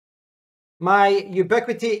My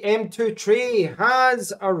Ubiquiti M.2 Tray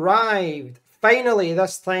has arrived. Finally,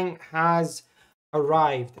 this thing has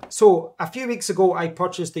arrived. So a few weeks ago, I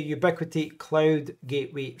purchased the Ubiquiti Cloud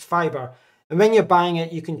Gateway Fiber. And when you're buying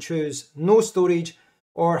it, you can choose no storage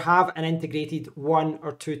or have an integrated 1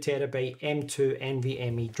 or 2 terabyte M.2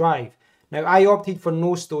 NVMe drive. Now, I opted for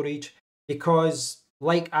no storage because,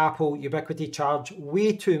 like Apple, Ubiquiti charge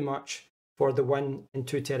way too much for the 1 and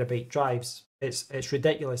 2 terabyte drives. It's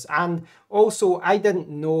ridiculous. And also, I didn't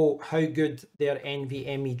know how good their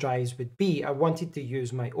NVMe drives would be. I wanted to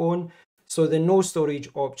use my own, so the no storage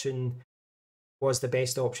option was the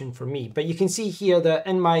best option for me. But you can see here that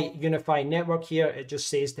in my Unifi network here, it just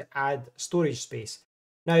says to add storage space.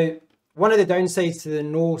 Now, one of the downsides to the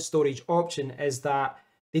no storage option is that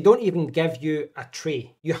they don't even give you a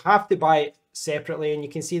tray. You have to buy it separately, and you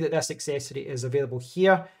can see that this accessory is available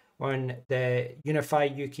here on the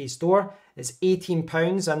Unifi UK store. It's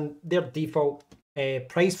 £18, and their default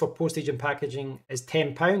price for postage and packaging is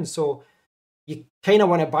 £10. So you kind of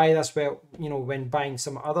want to buy this, well, you know, when buying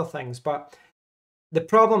some other things. But the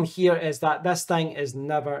problem here is that this thing is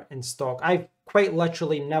never in stock. I've quite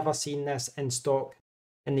literally never seen this in stock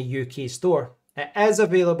in the UK store. It is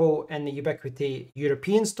available in the Ubiquiti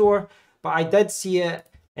European store, but I did see it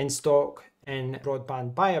in stock in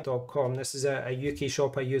broadbandbuyer.com. This is a UK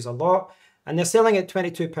shop I use a lot, and they're selling it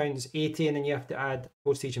 £22.80, and then you have to add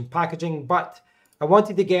postage and packaging. But I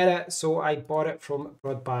wanted to get it, so I bought it from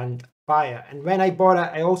Broadband Buyer. And when I bought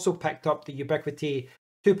it, I also picked up the Ubiquiti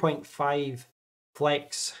 2.5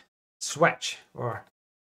 Flex switch, or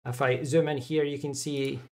if I zoom in here, you can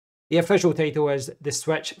see the official title is the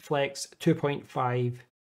Switch Flex 2.5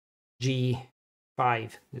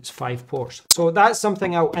 G5. It's 5 ports. So that's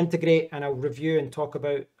something I'll integrate and I'll review and talk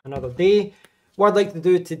about another day. What I'd like to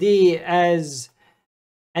do today is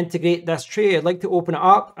integrate this tray. I'd like to open it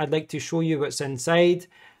up. I'd like to show you what's inside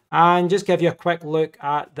and just give you a quick look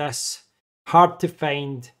at this hard to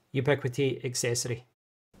find Ubiquiti accessory.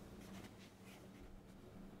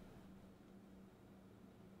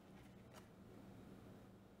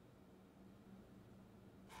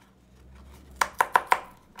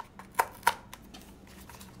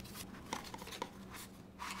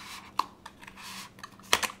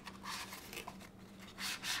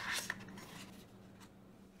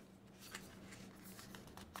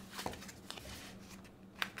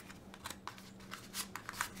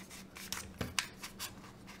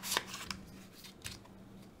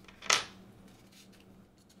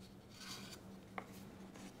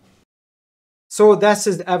 So this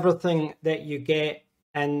is everything that you get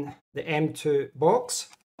in the M2 box.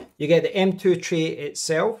 You get the M2 tray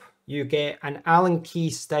itself, you get an Allen key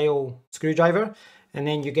style screwdriver, and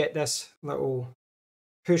then you get this little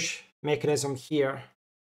push mechanism here.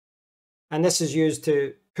 And this is used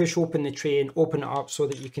to push open the tray and open it up so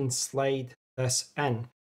that you can slide this in.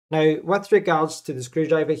 Now, with regards to the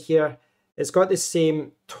screwdriver here, it's got the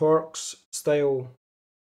same Torx style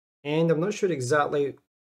end. I'm not sure exactly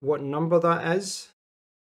what number that is.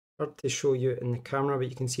 Hard to show you in the camera, but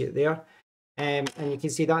you can see it there. And you can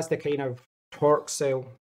see that's the kind of Torx style,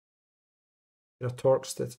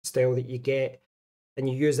 style that you get, and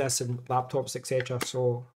you use this in laptops, etc.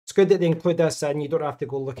 So it's good that they include this in. You don't have to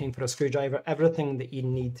go looking for a screwdriver. Everything that you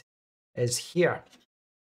need is here.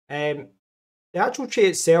 The actual tray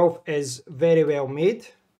itself is very well made.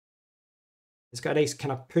 It's got a nice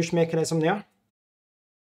kind of push mechanism there,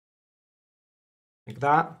 like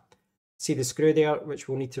that. See the screw there, which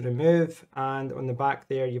we'll need to remove, and on the back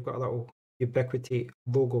there you've got a little Ubiquiti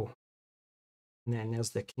logo, and then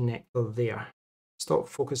there's the connector there. Stop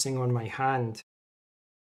focusing on my hand.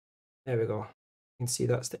 There we go. You can see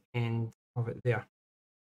that's the end of it there.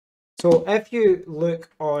 So if you look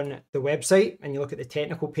on the website and you look at the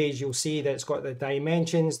technical page, you'll see that it's got the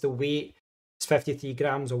dimensions, the weight, it's 53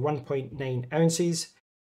 grams or 1.9 ounces.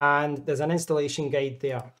 And there's an installation guide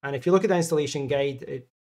there. And if you look at the installation guide, it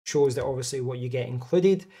shows that obviously what you get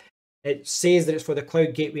included. It says that it's for the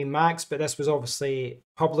Cloud Gateway Max, but this was obviously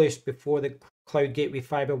published before the Cloud Gateway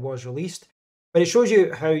Fiber was released. But it shows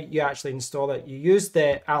you how you actually install it. You use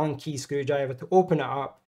the Allen key screwdriver to open it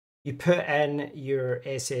up. You put in your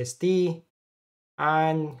SSD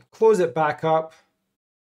and close it back up.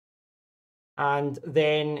 And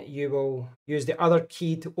then you will use the other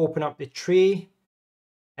key to open up the tray,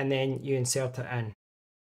 and then you insert it in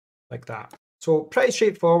like that. So pretty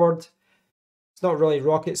straightforward. It's not really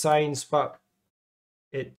rocket science, but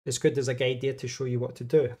it's good as a guide there to show you what to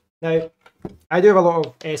do. Now, I do have a lot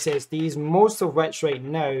of SSDs, most of which right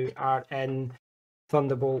now are in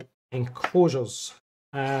Thunderbolt enclosures.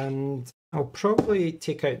 And I'll probably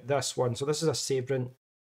take out this one. So this is a Sabrent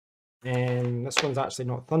And this one's actually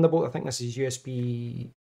not Thunderbolt. I think this is USB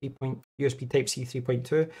Type-C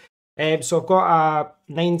 3.2. So I've got a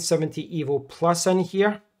 970 Evo Plus in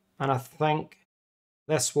here, and I think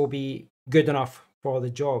this will be good enough for the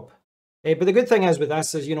job. But the good thing is with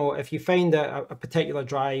this is, if you find that a particular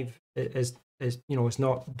drive is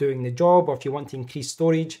not doing the job, or if you want to increase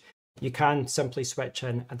storage, you can simply switch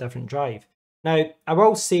in a different drive. Now, I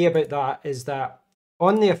will say about that is that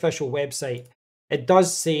on the official website, it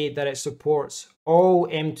does say that it supports all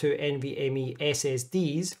M.2 NVMe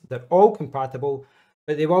SSDs. They're all compatible,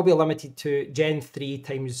 but they will be limited to Gen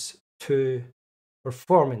 3x2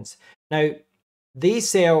 performance. Now, they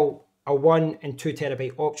sell a 1 and 2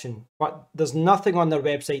 terabyte option, but there's nothing on their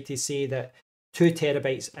website to say that 2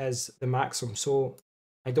 terabytes is the maximum. So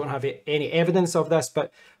I don't have any evidence of this,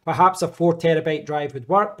 but perhaps a 4 terabyte drive would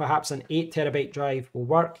work. Perhaps an 8 terabyte drive will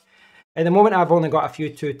work. At the moment, I've only got a few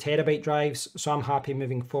 2 terabyte drives, so I'm happy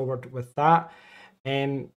moving forward with that.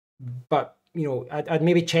 But I'd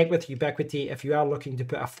maybe check with Ubiquiti if you are looking to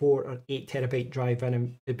put a 4 or 8 terabyte drive in,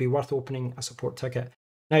 and it'd be worth opening a support ticket.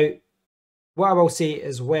 Now, what I will say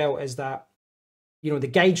as well is that the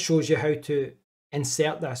guide shows you how to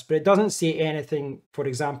insert this, but it doesn't say anything, for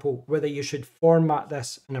example, whether you should format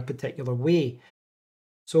this in a particular way.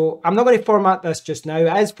 So I'm not going to format this just now.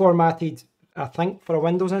 It is formatted, I think, for a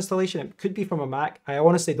Windows installation. It could be from a Mac. I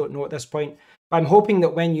honestly don't know at this point, but I'm hoping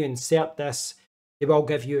that when you insert this, they will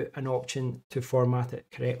give you an option to format it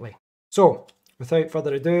correctly. So without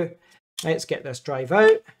further ado, let's get this drive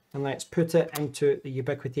out and let's put it into the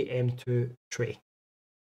Ubiquiti M.2 tray.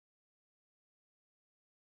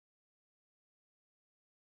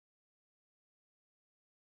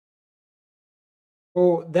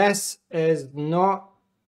 Oh, this is not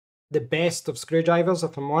the best of screwdrivers,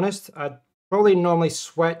 if I'm honest. I'd probably normally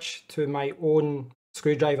switch to my own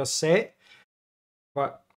screwdriver set,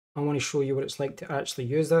 but I want to show you what it's like to actually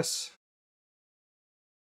use this.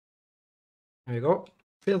 There we go,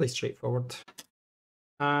 fairly straightforward.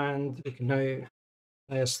 And we can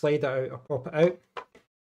now slide it out or pop it out.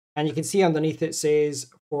 And you can see underneath it says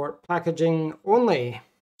for packaging only.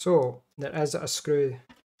 So there is a screw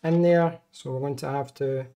in there, so we're going to have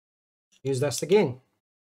to use this again.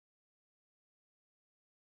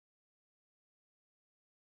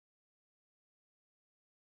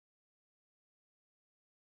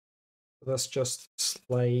 This just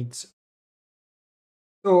slides.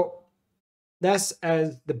 So this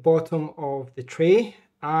is the bottom of the tray,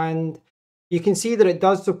 and you can see that it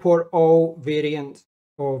does support all variants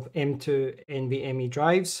of M.2 NVMe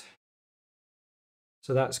drives.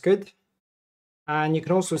 So that's good. And you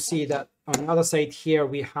can also see that on the other side here,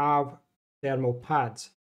 we have thermal pads.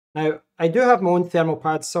 Now, I do have my own thermal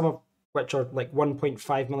pads, some of which are like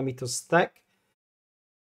 1.5 millimeters thick.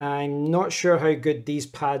 I'm not sure how good these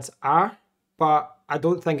pads are, but I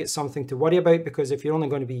don't think it's something to worry about, because if you're only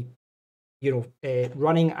going to be,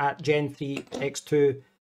 running at Gen 3x2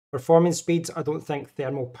 performance speeds, I don't think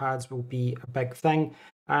thermal pads will be a big thing.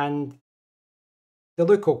 And they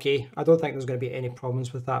look okay. I don't think there's going to be any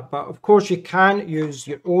problems with that. But of course, you can use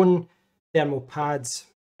your own thermal pads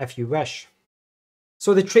if you wish.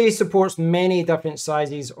 So the tray supports many different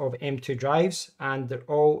sizes of M.2 drives, and they're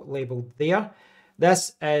all labeled there.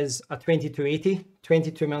 This is a 2280,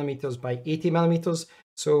 22 millimeters by 80 millimeters,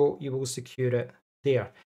 so you will secure it there.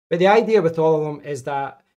 But the idea with all of them is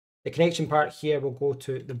that the connection part here will go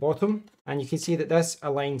to the bottom, and you can see that this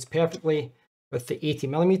aligns perfectly with the 80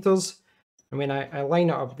 millimeters. And when I line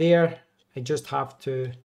it up there, I just have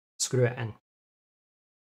to screw it in.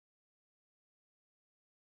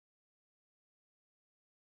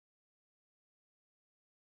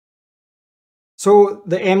 So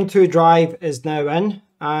the M.2 drive is now in,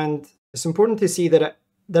 and it's important to see that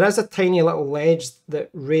there is a tiny little ledge that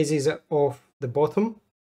raises it off the bottom.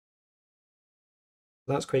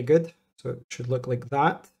 That's quite good. So it should look like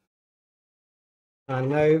that. And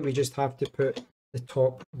now we just have to put the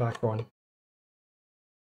top back on.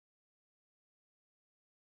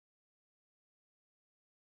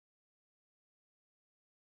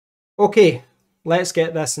 Okay, let's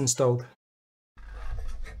get this installed.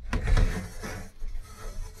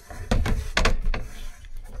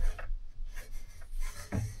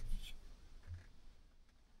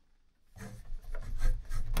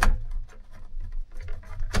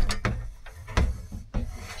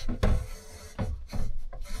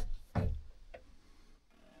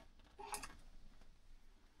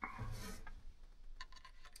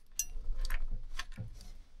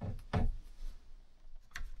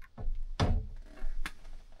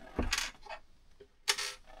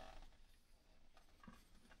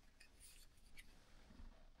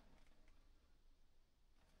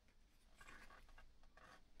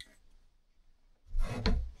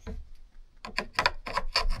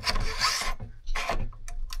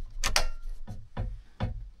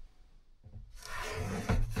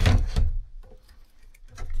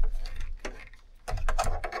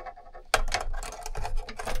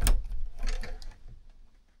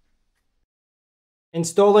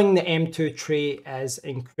 installing the M.2 tray is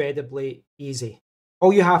incredibly easy.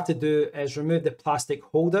 All you have to do is remove the plastic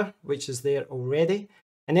holder, which is there already,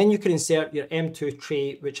 and then you can insert your M.2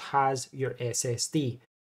 tray, which has your SSD.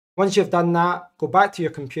 Once you've done that, go back to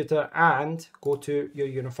your computer and go to your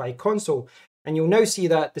Unifi console, and you'll now see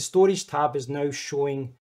that the storage tab is now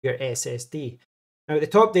showing your SSD. Now at the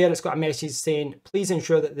top there, it's got a message saying, please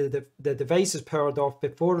ensure that the device is powered off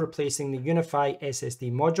before replacing the Unifi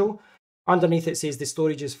SSD module. Underneath it says the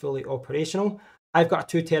storage is fully operational. I've got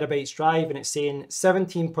a 2 terabytes drive and it's saying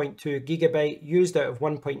 17.2 gigabyte used out of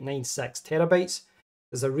 1.96 terabytes.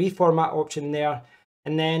 There's a reformat option there.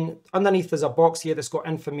 And then underneath there's a box here that's got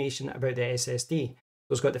information about the SSD. So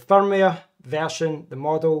it's got the firmware, version, the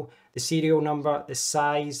model, the serial number, the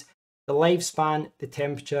size, the lifespan, the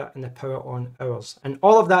temperature, and the power on hours. And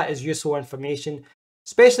all of that is useful information,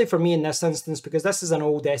 especially for me in this instance, because this is an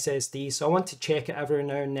old SSD. So I want to check it every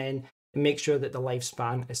now and then and make sure that the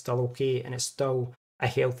lifespan is still okay and it's still a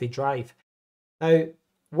healthy drive. Now,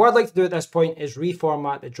 what I'd like to do at this point is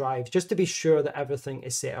reformat the drive just to be sure that everything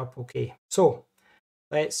is set up okay. So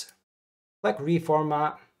let's click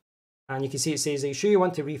reformat, and you can see it says, are you sure you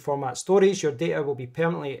want to reformat storage? Your data will be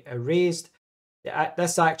permanently erased.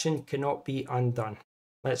 This action cannot be undone.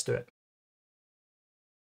 Let's do it.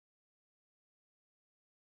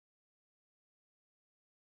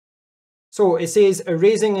 So it says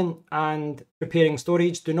erasing and preparing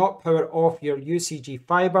storage. Do not power off your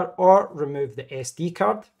UCG-Fiber or remove the SD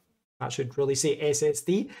card. That should really say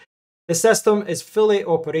SSD. The system is fully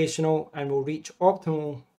operational and will reach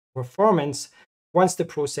optimal performance once the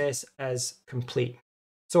process is complete.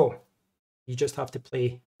 So you just have to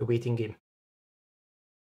play the waiting game.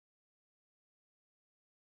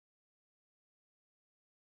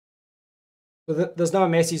 So there's now a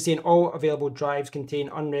message saying all available drives contain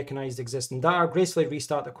unrecognized existing data. Gracefully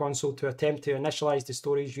restart the console to attempt to initialize the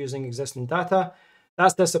storage using existing data.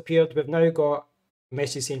 That's disappeared. We've now got a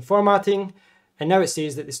message saying formatting, and now it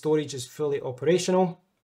says that the storage is fully operational.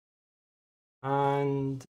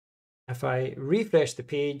 And if I refresh the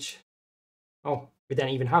page, oh, we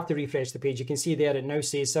didn't even have to refresh the page. You can see there it now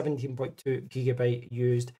says 17.2 gigabyte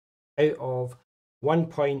used out of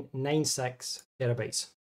 1.96 terabytes.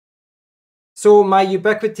 So my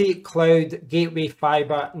Ubiquiti Cloud Gateway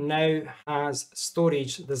Fiber now has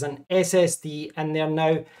storage. There's an SSD in there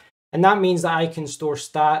now, and that means that I can store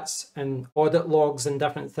stats and audit logs and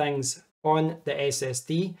different things on the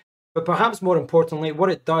SSD. But perhaps more importantly,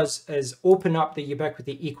 what it does is open up the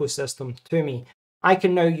Ubiquiti ecosystem to me. I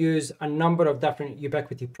can now use a number of different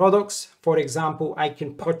Ubiquiti products. For example, I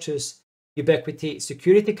can purchase Ubiquiti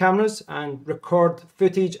security cameras and record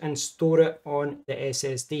footage and store it on the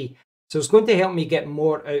SSD. So it's going to help me get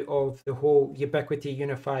more out of the whole Ubiquiti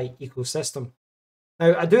Unifi ecosystem.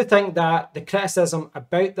 Now, I do think that the criticism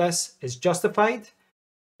about this is justified.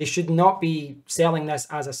 They should not be selling this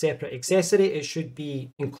as a separate accessory. It should be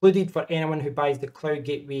included for anyone who buys the Cloud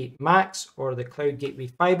Gateway Max or the Cloud Gateway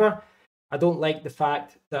Fiber. I don't like the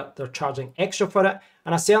fact that they're charging extra for it.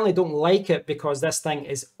 And I certainly don't like it because this thing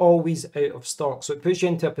is always out of stock. So it puts you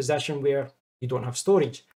into a position where you don't have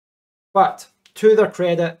storage. But to their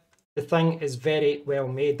credit, the thing is very well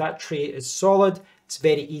made. That tray is solid, it's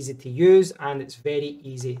very easy to use, and it's very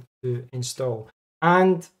easy to install.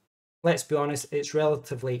 And let's be honest, it's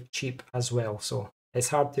relatively cheap as well, so it's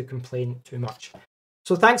hard to complain too much.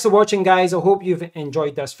 So thanks for watching, guys. I hope you've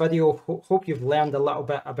enjoyed this video. Hope you've learned a little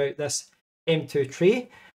bit about this M.2 tray. If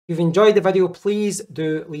you've enjoyed the video, please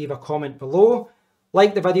do leave a comment below.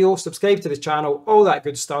 Like the video, subscribe to the channel, all that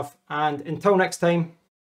good stuff. And until next time,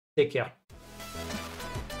 take care.